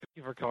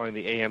you for calling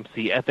the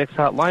AMC Ethics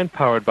Hotline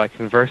powered by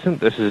Conversant.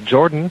 This is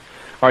Jordan.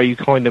 Are you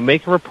going to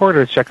make a report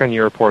or check on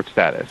your report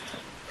status?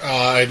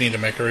 I need to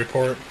make a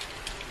report.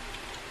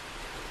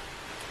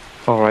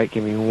 All right,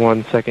 give me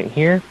 1 second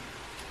here.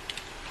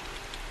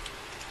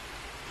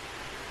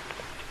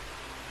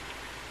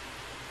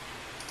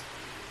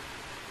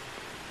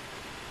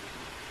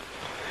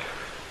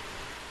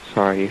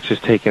 Sorry, it's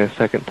just taking a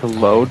second to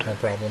load. No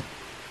problem.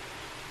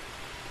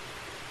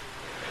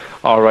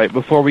 All right,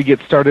 before we get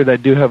started, I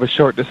do have a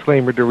short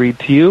disclaimer to read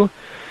to you.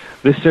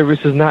 This service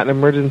is not an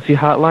emergency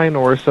hotline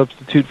or a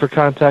substitute for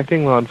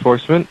contacting law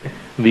enforcement.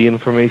 The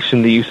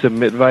information that you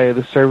submit via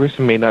the service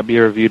may not be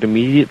reviewed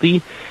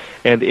immediately,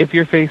 and if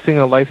you're facing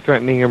a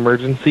life-threatening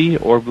emergency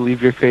or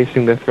believe you're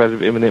facing the threat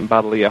of imminent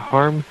bodily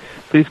harm,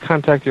 please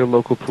contact your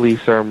local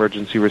police or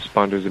emergency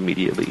responders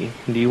immediately.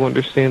 Do you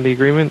understand the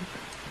agreement?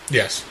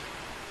 Yes.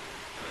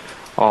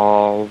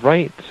 All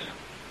right.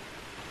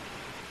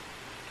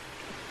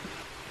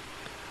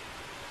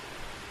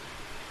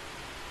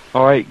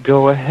 All right,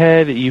 go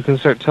ahead. You can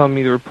start telling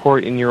me the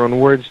report in your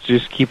own words.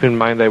 Just keep in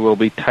mind I will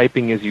be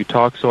typing as you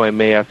talk, so I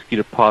may ask you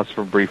to pause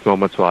for brief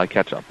moments while I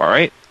catch up, all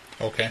right?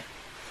 Okay.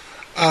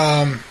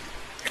 I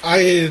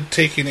had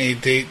taken a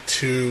date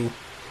to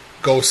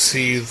go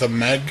see The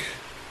Meg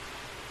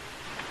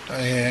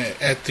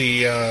at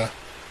the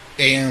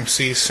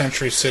AMC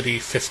Century City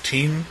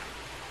 15.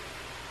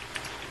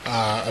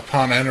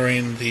 Upon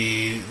entering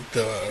the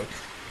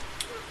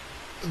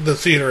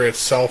theater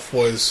itself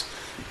was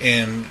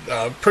in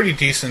pretty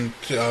decent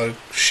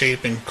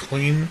shape and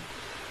clean.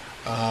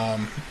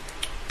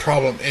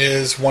 Problem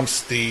is,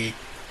 once the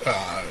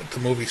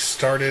movie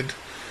started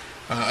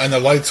and the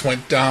lights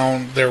went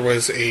down, there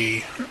was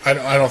I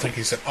don't think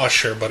he's an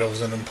usher, but it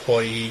was an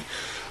employee.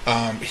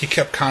 He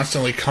kept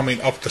constantly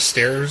coming up the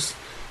stairs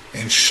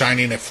and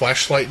shining a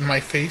flashlight in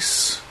my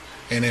face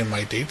and in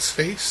my date's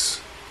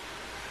face.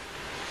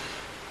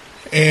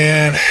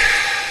 And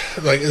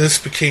this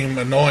became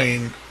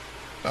annoying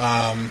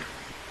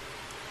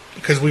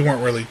because we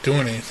weren't really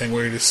doing anything.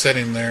 We were just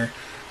sitting there.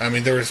 I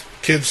mean, there was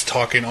kids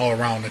talking all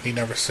around, and he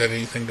never said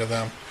anything to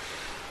them.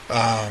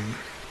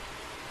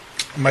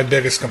 My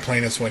biggest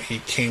complaint is when he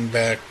came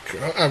back,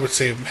 I would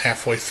say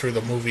halfway through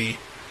the movie,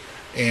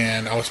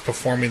 and I was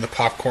performing the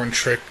popcorn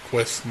trick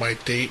with my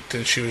date,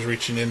 and she was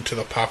reaching into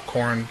the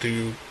popcorn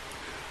to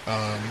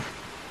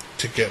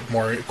get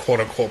more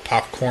quote-unquote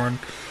popcorn.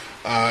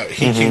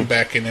 He came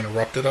back and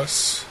interrupted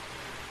us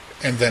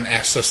and then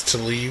asked us to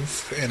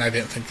leave, and I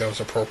didn't think that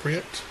was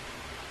appropriate.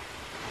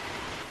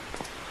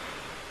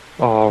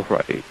 All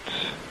right.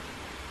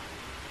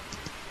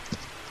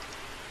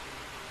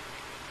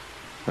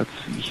 Let's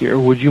see here.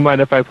 Would you mind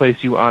if I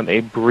place you on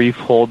a brief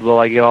hold while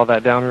I get all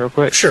that down real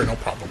quick? Sure, no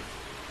problem.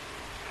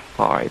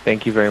 All right,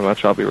 thank you very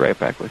much. I'll be right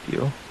back with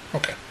you.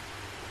 Okay.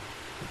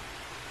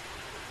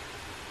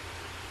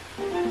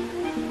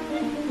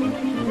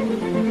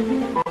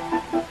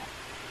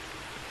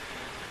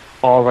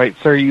 All right,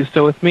 sir, are you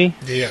still with me?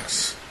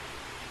 Yes.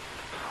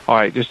 All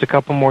right, just a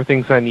couple more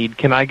things I need.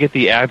 Can I get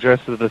the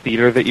address of the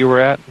theater that you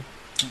were at?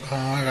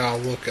 I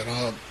gotta look it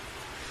up.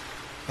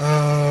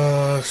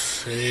 Let's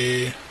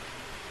see.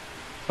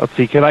 Let's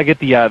see, can I get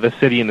the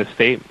city and the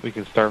state? We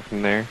can start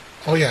from there.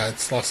 Oh, yeah,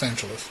 it's Los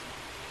Angeles.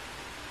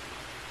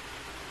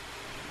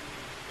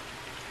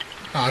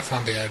 Oh, I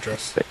found the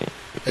address.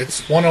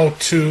 It's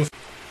 102.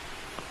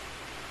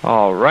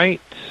 All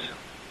right.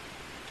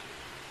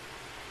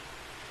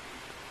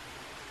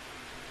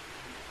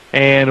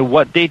 And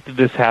what date did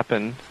this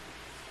happen?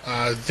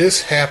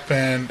 This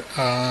happened,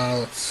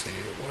 let's see,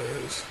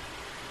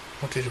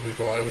 what did we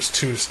go on? It was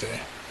Tuesday,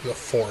 the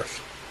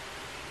 4th.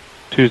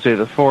 Tuesday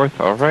the 4th,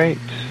 all right.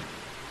 Mm-hmm.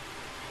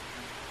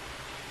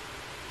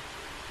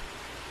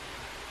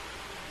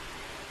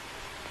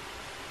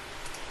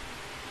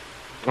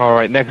 All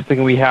right, next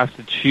thing we have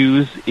to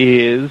choose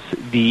is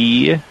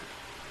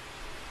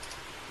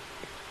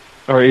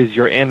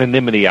your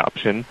anonymity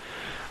option.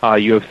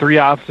 You have three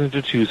options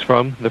to choose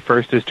from. The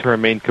first is to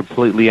remain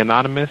completely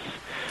anonymous.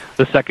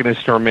 The second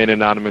is to remain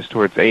anonymous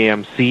towards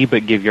AMC,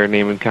 but give your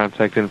name and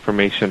contact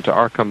information to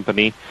our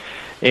company.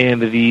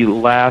 And the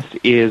last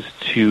is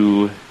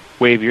to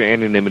waive your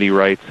anonymity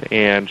rights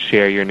and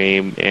share your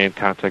name and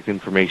contact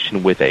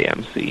information with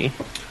AMC.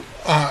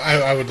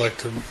 I would like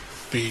to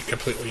be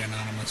completely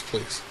anonymous,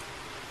 please.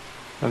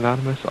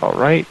 Anonymous, all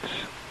right.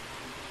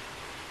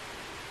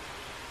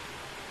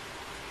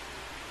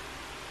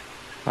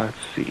 Let's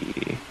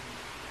see.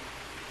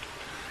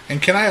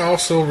 And can I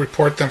also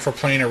report them for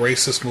playing a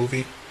racist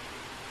movie?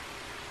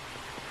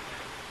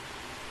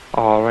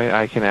 All right,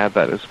 I can add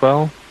that as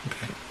well.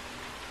 Okay.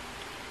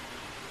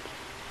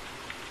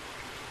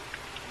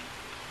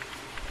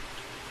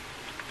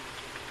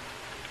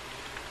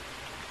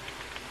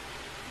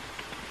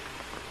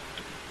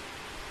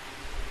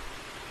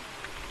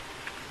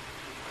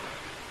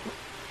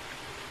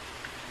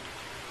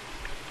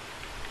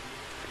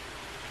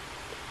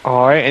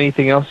 All right,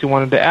 anything else you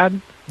wanted to add?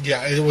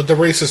 Yeah, with the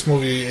racist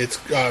movie, it's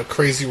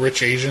Crazy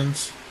Rich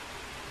Asians.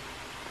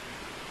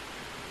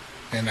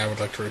 And I would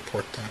like to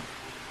report that.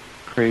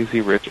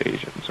 Crazy Rich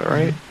Asians,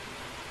 alright?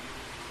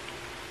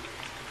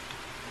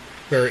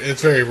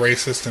 It's very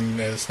racist and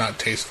it's not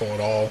tasteful at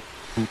all.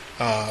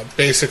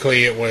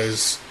 Basically, it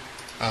was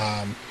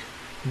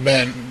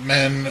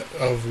men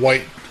of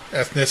white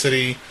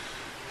ethnicity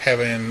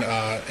having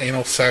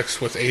anal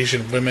sex with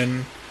Asian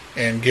women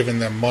and giving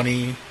them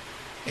money,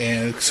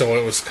 and so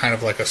it was kind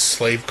of like a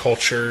slave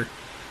culture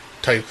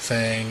type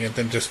thing, and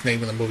then just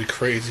naming the movie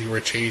Crazy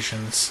Rich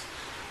Asians.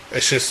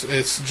 It's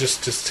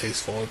just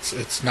distasteful.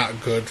 It's not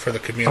good for the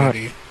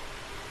community.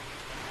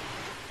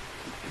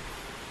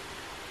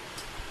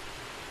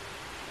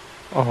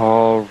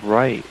 All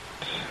right.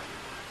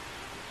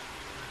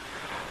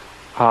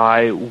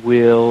 I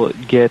will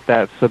get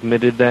that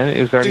submitted then.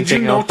 Is there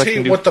anything else I can do?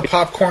 Did you notate what the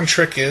popcorn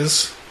trick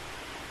is?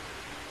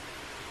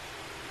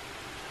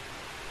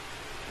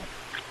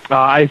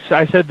 I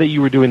said that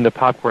you were doing the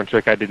popcorn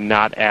trick. I did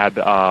not add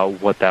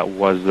what that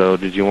was, though.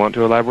 Did you want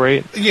to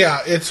elaborate? Yeah,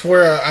 it's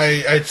where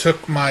I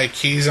took my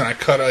keys and I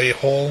cut a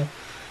hole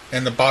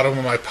in the bottom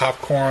of my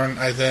popcorn.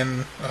 I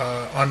then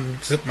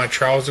unzipped my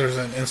trousers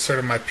and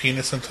inserted my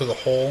penis into the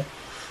hole.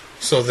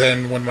 So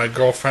then when my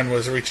girlfriend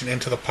was reaching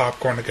into the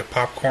popcorn to get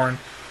popcorn,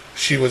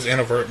 she was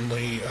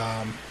inadvertently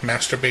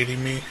masturbating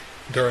me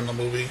during the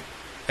movie.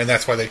 And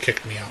that's why they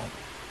kicked me out.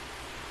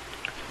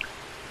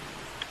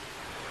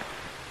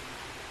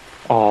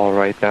 All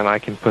right, then. I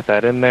can put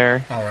that in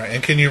there. All right.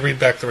 And can you read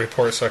back the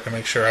report so I can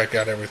make sure I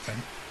got everything?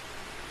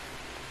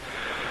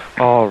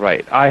 All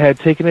right. I had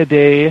taken a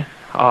day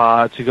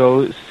to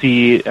go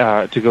see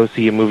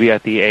a movie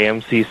at the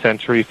AMC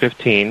Century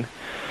 15.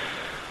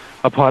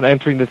 Upon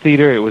entering the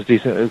theater, it was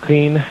decently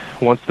clean.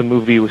 Once the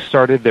movie was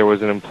started, there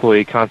was an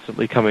employee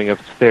constantly coming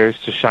upstairs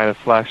to shine a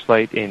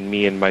flashlight in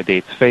me and my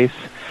date's face.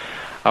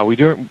 We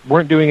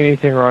weren't doing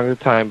anything wrong at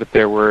the time, but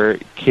there were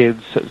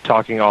kids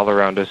talking all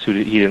around us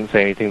he didn't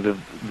say anything to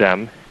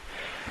them.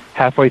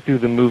 Halfway through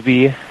the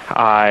movie,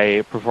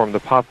 I performed the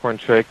popcorn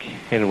trick,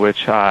 in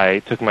which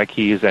I took my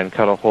keys and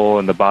cut a hole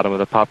in the bottom of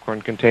the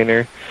popcorn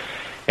container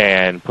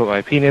and put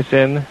my penis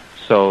in,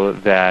 so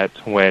that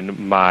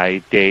when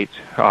my date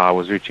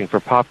was reaching for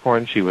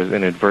popcorn, she was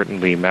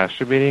inadvertently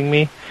masturbating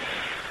me.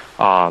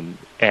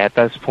 At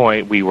this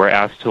point, we were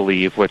asked to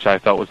leave, which I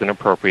felt was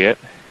inappropriate.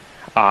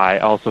 I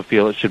also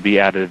feel it should be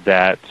added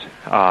that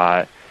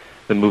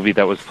the movie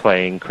that was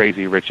playing,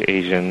 Crazy Rich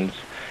Asians,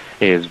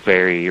 is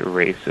very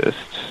racist.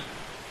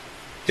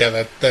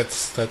 Yeah,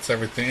 that's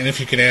everything. And if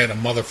you could add a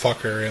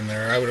motherfucker in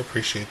there, I would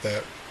appreciate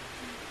that.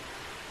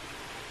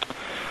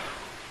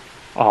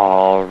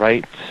 All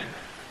right.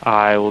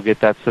 I will get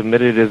that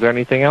submitted. Is there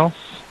anything else?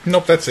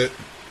 Nope, that's it.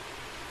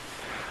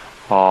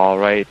 All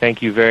right.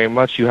 Thank you very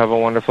much. You have a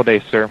wonderful day,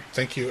 sir.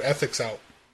 Thank you. Ethics out.